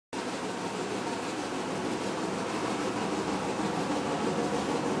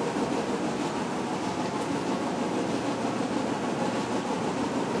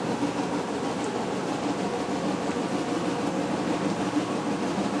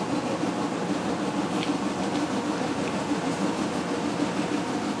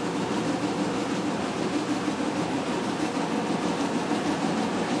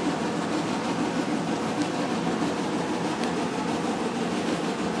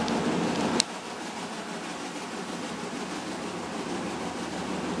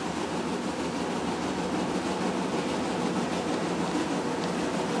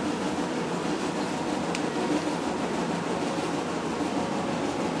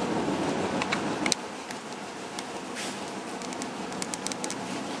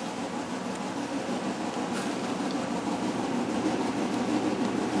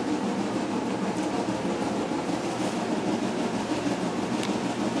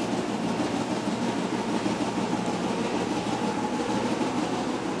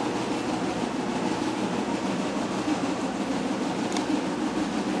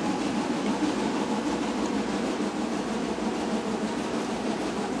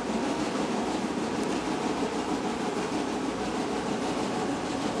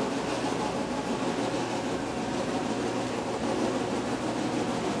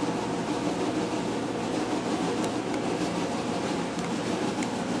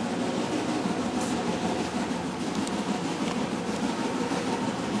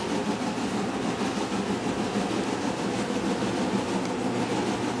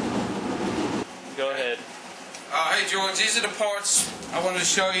George, these are the parts I wanted to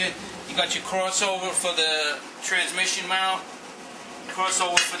show you. You got your crossover for the transmission mount,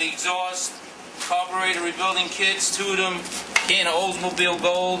 crossover for the exhaust, carburetor rebuilding kits, two of them, can of Oldsmobile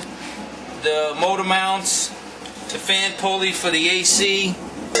Gold, the motor mounts, the fan pulley for the AC,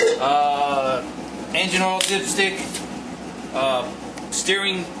 engine oil dipstick,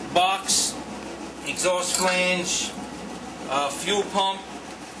 steering box, exhaust flange, fuel pump,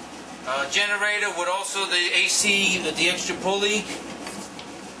 generator with also the AC, the extra pulley,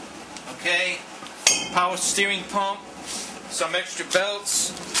 okay, power steering pump, some extra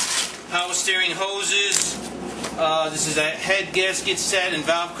belts, power steering hoses, this is a head gasket set and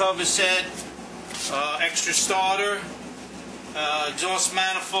valve cover set, extra starter, exhaust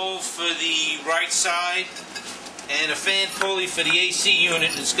manifold for the right side, and a fan pulley for the AC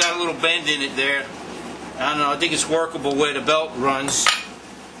unit. It's got a little bend in it there. I don't know, I think it's workable where the belt runs.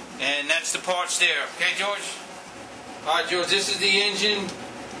 And that's the parts there. Okay, George? Alright, George, this is the engine.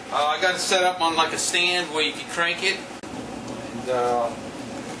 I got it set up on like a stand where you can crank it. And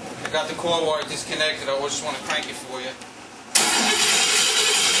I got the cord wire disconnected. I just want to crank it for you.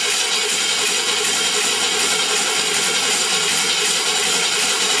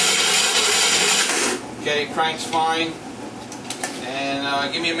 Okay, crank's fine.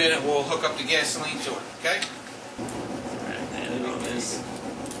 And give me a minute, we'll hook up the gasoline to it, okay? Alright, there it is.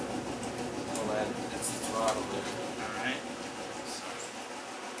 That's the throttle there. Alright. So,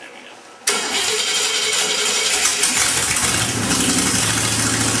 there we go.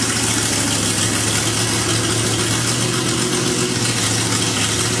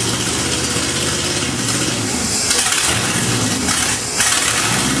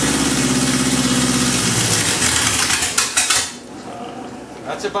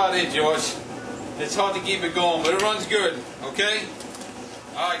 That's about it, George. It's hard to keep it going, but it runs good, okay?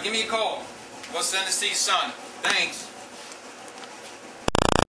 Alright, give me a call. We'll send this to your son. Thanks.